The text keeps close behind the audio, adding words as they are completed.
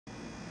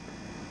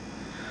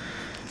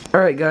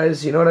Alright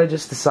guys, you know what I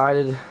just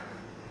decided?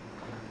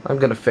 I'm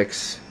gonna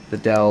fix the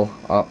Dell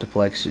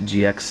OptiPlex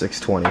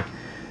GX620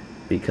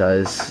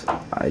 because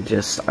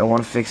I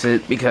want to fix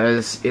it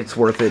because it's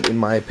worth it in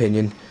my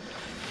opinion.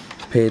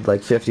 Paid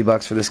like 50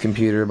 bucks for this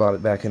computer, bought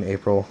it back in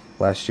April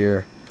last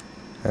year,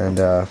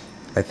 and I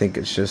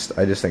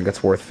just think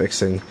it's worth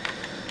fixing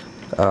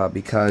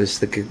because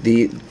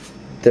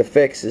the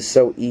fix is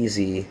so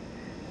easy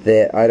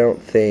that I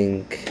don't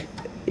think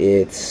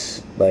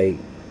it's like,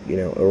 you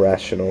know,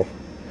 irrational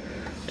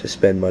to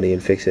spend money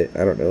and fix it.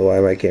 I don't know why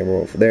my camera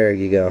won't. There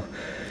you go.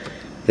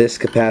 This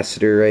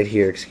capacitor right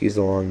here, excuse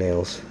the long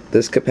nails.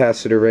 This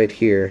capacitor right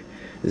here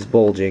is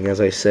bulging,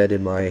 as I said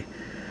in my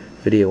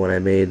video when I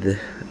made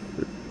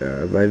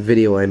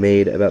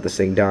about this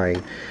thing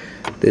dying.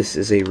 This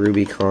is a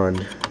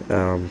Rubicon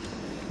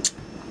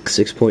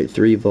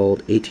 6.3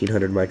 volt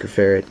 1800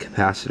 microfarad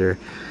capacitor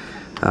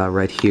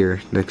right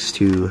here next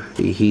to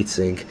the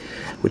heatsink,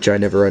 which I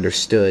never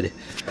understood.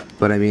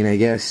 But I mean, I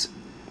guess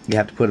you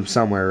have to put them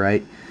somewhere,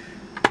 right?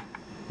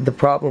 The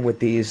problem with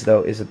these,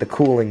 though, is that the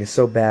cooling is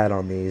so bad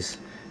on these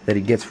that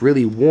it gets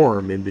really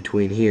warm in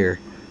between here.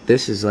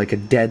 This is like a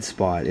dead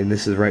spot, and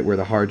this is right where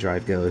the hard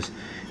drive goes.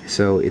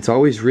 So it's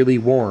always really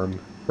warm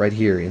right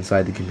here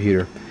inside the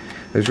computer.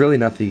 There's really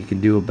nothing you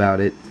can do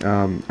about it.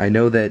 I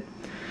know that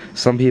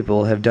some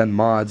people have done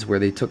mods where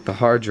they took the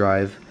hard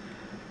drive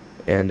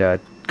and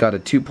got a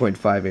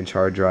 2.5-inch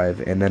hard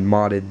drive and then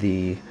modded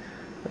the,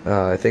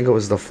 I think it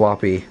was the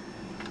floppy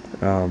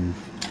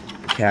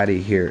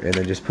caddy here, and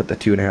then just put the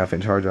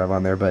 2.5-inch hard drive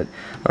on there. But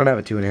I don't have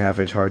a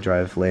 2.5-inch hard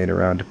drive laying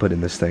around to put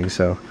in this thing,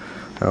 so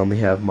I only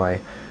have my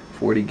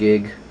 40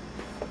 gig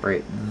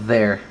right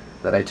there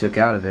that I took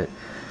out of it,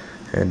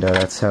 and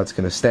that's how it's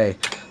gonna stay.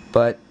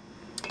 But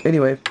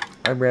anyway,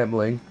 I'm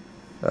rambling.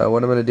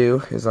 What I'm gonna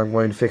do is I'm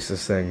going to fix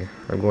this thing.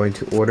 I'm going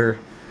to order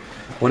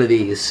one of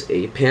these,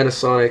 a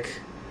Panasonic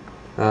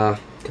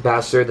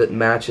capacitor that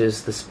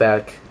matches the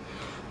spec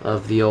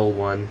of the old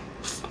one,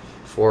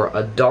 for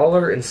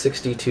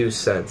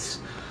 $1.62.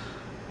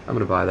 I'm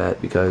gonna buy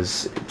that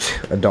because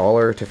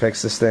 $1 to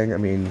fix this thing, I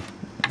mean,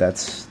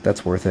 that's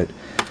worth it.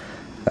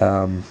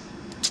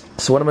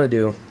 So what I'm gonna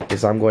do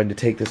is I'm going to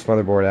take this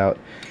motherboard out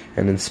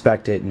and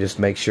inspect it and just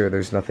make sure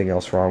there's nothing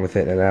else wrong with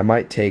it, and I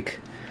might take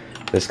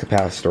this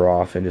capacitor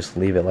off and just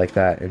leave it like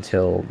that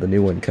until the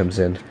new one comes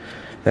in.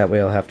 That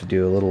way I'll have to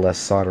do a little less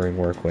soldering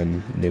work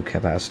when the new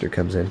capacitor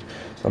comes in. So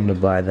I'm gonna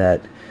buy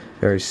that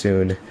very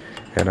soon,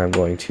 and I'm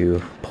going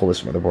to pull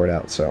this motherboard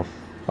out, so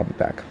I'll be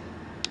back.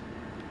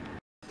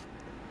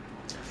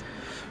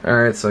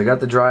 Alright, so I got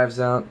the drives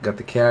out, got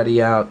the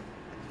caddy out,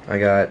 I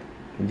got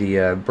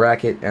the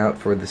bracket out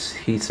for this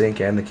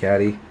heatsink and the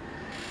caddy,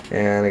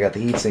 and I got the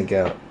heatsink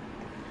out.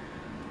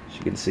 As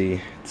you can see,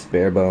 it's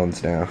bare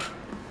bones now.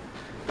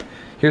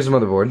 Here's the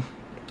motherboard.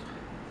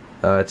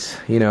 It's,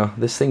 you know,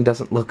 this thing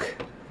doesn't look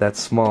that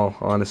small,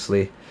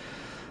 honestly.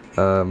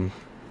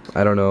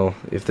 I don't know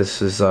if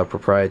this is a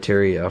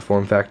proprietary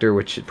form factor,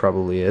 which it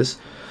probably is,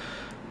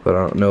 but I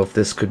don't know if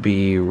this could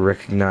be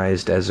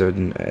recognized as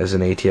an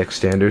ATX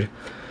standard.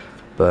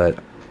 But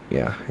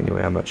yeah,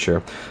 anyway, I'm not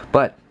sure.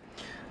 But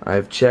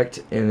I've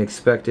checked and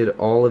inspected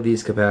all of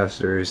these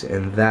capacitors,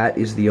 and that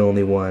is the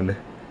only one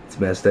that's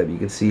messed up. You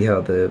can see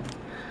how the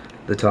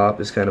top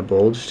is kind of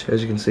bulged,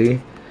 as you can see.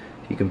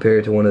 If you compare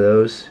it to one of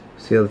those,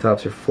 see how the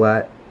tops are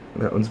flat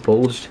and that one's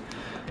bulged?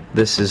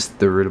 This is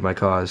the root of my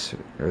cause,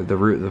 or the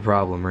root of the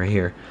problem right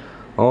here.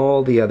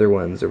 All the other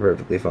ones are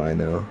perfectly fine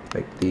though.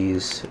 Like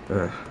these,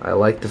 I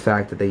like the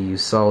fact that they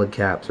use solid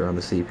caps around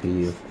the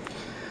CPU.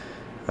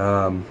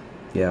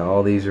 Yeah,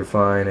 all these are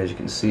fine, as you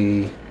can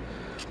see.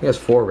 It has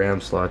 4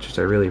 RAM slots, which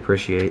I really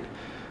appreciate.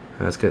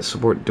 It's got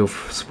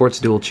supports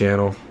dual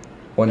channel,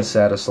 1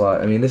 SATA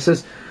slot. I mean, this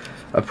is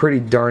a pretty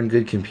darn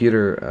good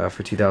computer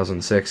for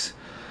 2006,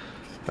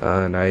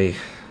 and I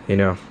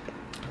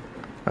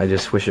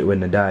just wish it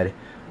wouldn't have died.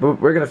 But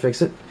we're gonna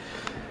fix it.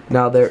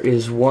 Now there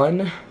is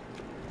one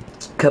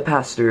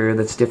capacitor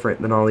that's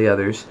different than all the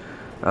others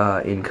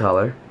in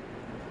color.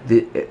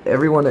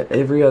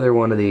 Every other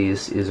one of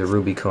these is a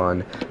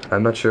Rubicon.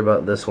 I'm not sure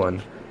about this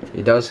one.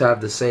 It does have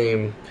the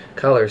same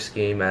color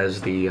scheme as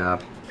the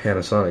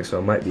Panasonic, so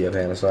it might be a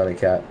Panasonic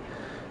cap.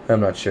 I'm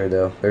not sure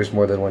though. There's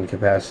more than one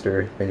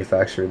capacitor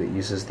manufacturer that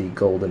uses the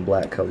gold and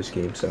black color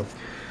scheme, so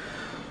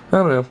I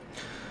don't know.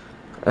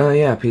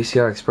 Yeah,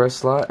 PCI Express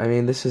slot. I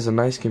mean, this is a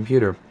nice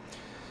computer.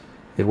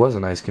 It was a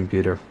nice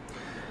computer.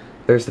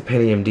 There's the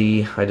Pentium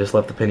D. I just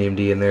left the Pentium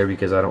D in there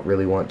because I don't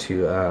really want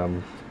to,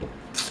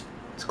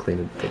 let's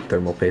clean the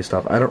thermal paste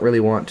off. I don't really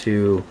want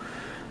to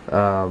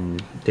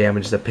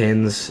damage the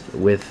pins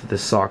with the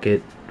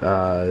socket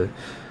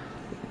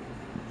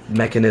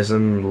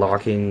mechanism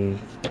locking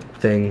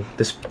thing.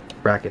 This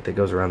bracket that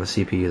goes around the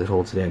CPU that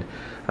holds it in.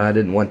 I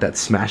didn't want that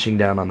smashing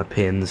down on the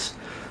pins,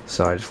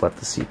 so I just left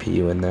the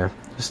CPU in there.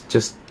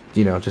 Just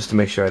you know, just to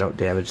make sure I don't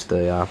damage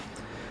the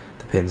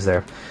pins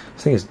there.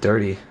 This thing is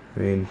dirty. I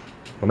mean,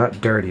 well, not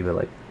dirty, but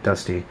like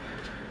dusty.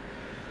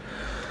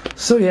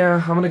 So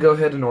yeah, I'm gonna go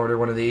ahead and order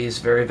one of these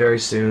very, very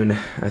soon.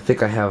 I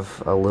think I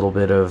have a little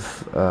bit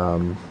of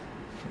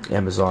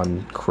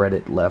Amazon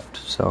credit left,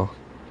 so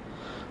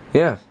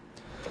yeah.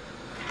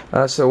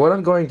 So what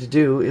I'm going to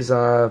do is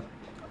I'm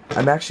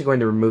actually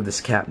going to remove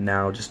this cap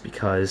now, just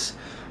because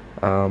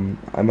I'm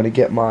going to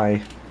get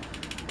my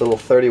little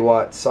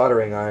 30-watt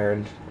soldering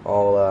iron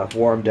all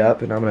warmed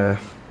up, and I'm going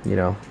to, you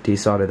know,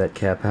 desolder that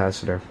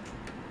capacitor.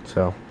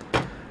 So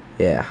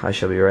yeah, I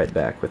shall be right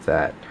back with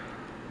that.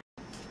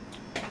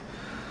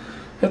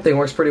 That thing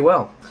works pretty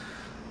well.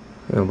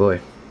 Oh boy.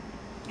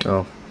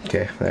 Oh,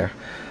 okay, there.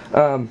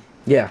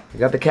 Yeah, I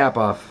got the cap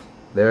off.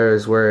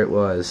 There's where it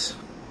was.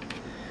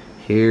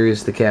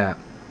 Here's the cap.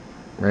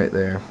 Right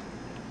there.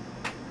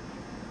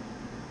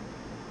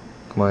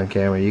 Come on,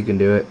 camera, you can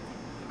do it.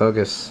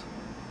 Focus.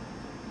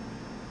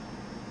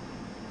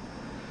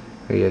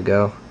 There you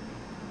go.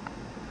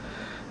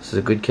 This is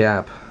a good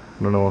cap.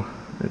 I don't know,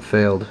 it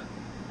failed.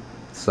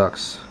 It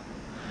sucks.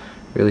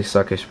 Really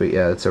suckish, but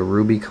yeah, it's a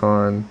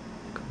Rubicon.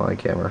 Come on,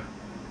 camera.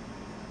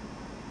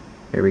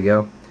 Here we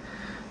go.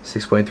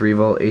 6.3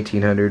 volt,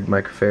 1800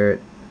 microfarad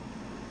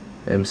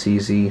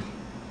MCZ,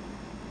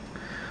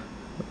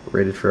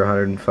 rated for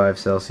 105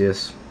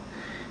 Celsius.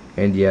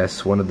 And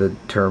yes, one of the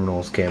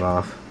terminals came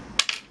off.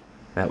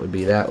 That would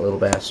be that little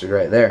bastard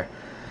right there.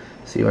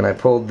 See, when I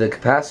pulled the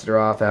capacitor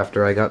off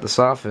after I got the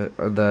solder,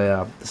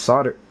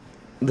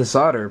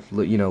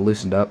 you know,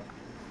 loosened up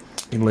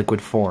in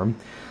liquid form,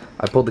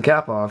 I pulled the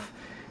cap off,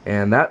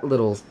 and that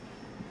little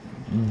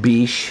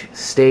beesh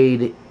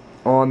stayed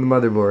on the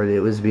motherboard. It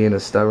was being a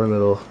stubborn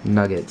little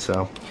nugget,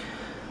 so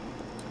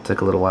it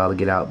took a little while to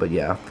get out, but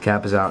yeah, the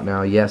cap is out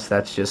now. Yes,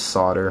 that's just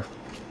solder.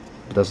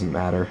 It doesn't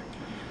matter.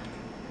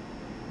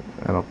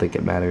 I don't think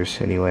it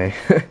matters anyway.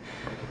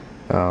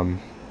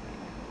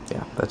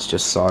 Yeah, that's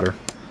just solder.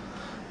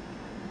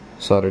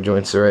 Solder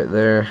joints are right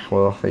there.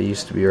 Well, they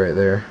used to be right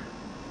there.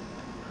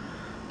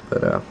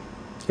 But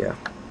yeah.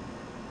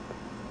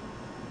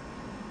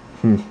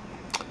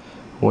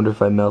 Wonder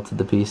if I melted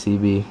the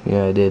PCB.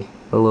 Yeah, I did.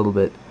 A little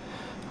bit.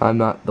 I'm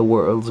not the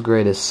world's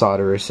greatest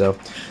solderer, so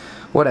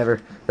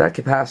whatever. That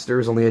capacitor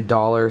is only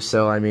 $1,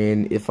 so I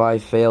mean, if I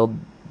failed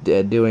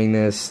at doing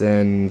this,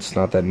 then it's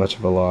not that much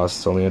of a loss.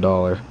 It's only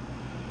 $1.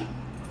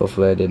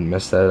 Hopefully I didn't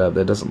mess that up.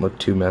 That doesn't look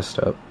too messed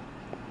up,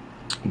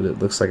 but it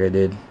looks like I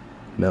did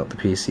melt the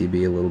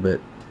PCB a little bit.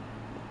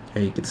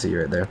 Yeah, you can see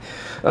right there.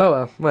 Oh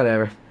well,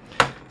 whatever.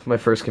 It's my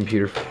first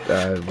computer,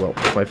 well,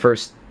 my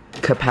first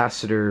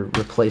capacitor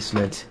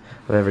replacement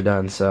I've ever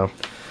done, so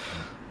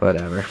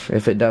whatever.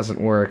 If it doesn't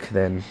work,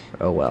 then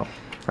oh well.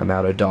 I'm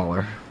out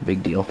 $1.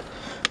 Big deal.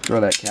 Throw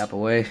that cap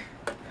away.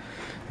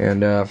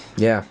 And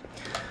yeah,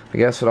 I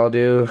guess what I'll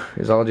do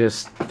is I'll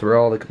just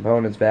throw all the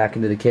components back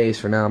into the case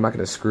for now. I'm not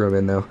going to screw them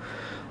in though.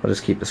 I'll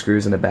just keep the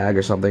screws in a bag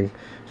or something,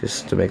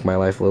 just to make my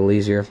life a little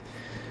easier.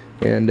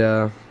 And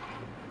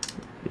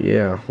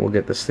yeah, we'll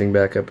get this thing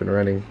back up and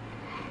running.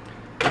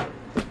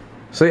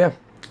 So yeah,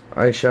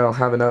 I shall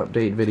have an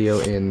update video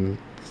in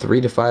 3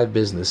 to 5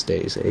 business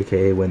days,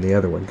 aka when the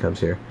other one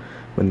comes here,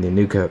 when the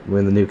new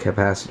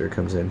capacitor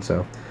comes in.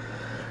 So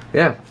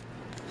yeah,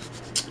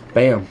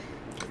 bam,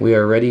 we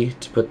are ready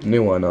to put the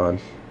new one on.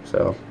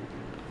 So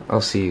I'll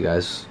see you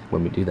guys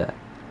when we do that.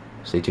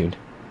 Stay tuned.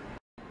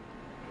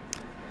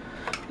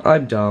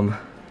 I'm dumb.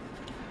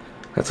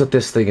 That's what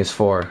this thing is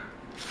for.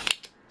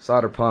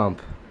 Solder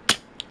pump.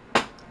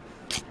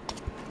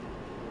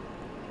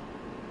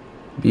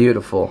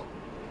 Beautiful.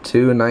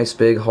 2 nice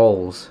big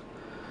holes,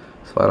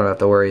 so I don't have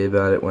to worry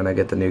about it when I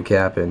get the new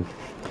cap in.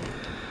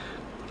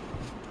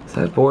 Does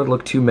that board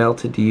look too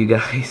melted to you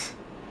guys?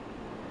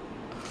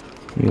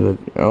 You look,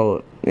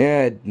 oh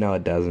yeah, no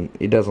it doesn't.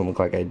 It doesn't look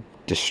like I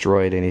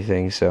destroyed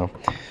anything, so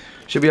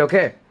should be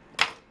okay.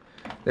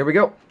 There we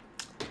go.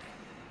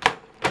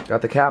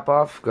 Got the cap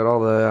off. Got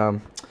all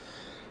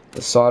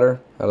the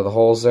solder out of the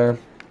holes there.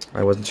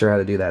 I wasn't sure how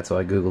to do that, so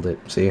I googled it.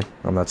 See,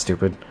 I'm not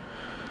stupid.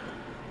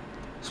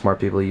 Smart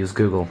people use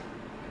Google.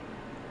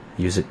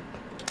 Use it.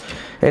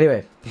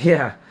 Anyway,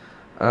 yeah.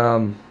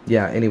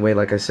 Yeah, anyway,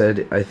 like I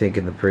said, I think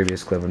in the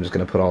previous clip, I'm just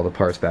going to put all the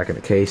parts back in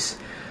the case.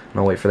 And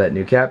I'll wait for that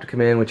new cap to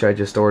come in, which I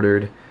just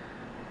ordered.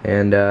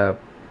 And,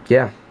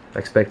 yeah,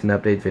 expect an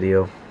update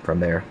video from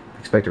there.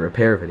 Expect a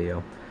repair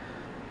video.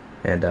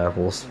 And,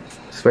 we'll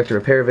expect a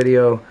repair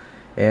video.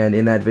 And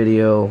in that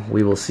video,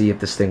 we will see if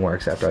this thing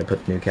works after I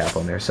put the new cap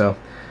on there. So,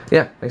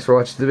 yeah, thanks for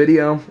watching the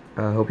video.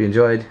 Hope you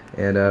enjoyed.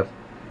 And,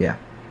 yeah,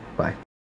 bye.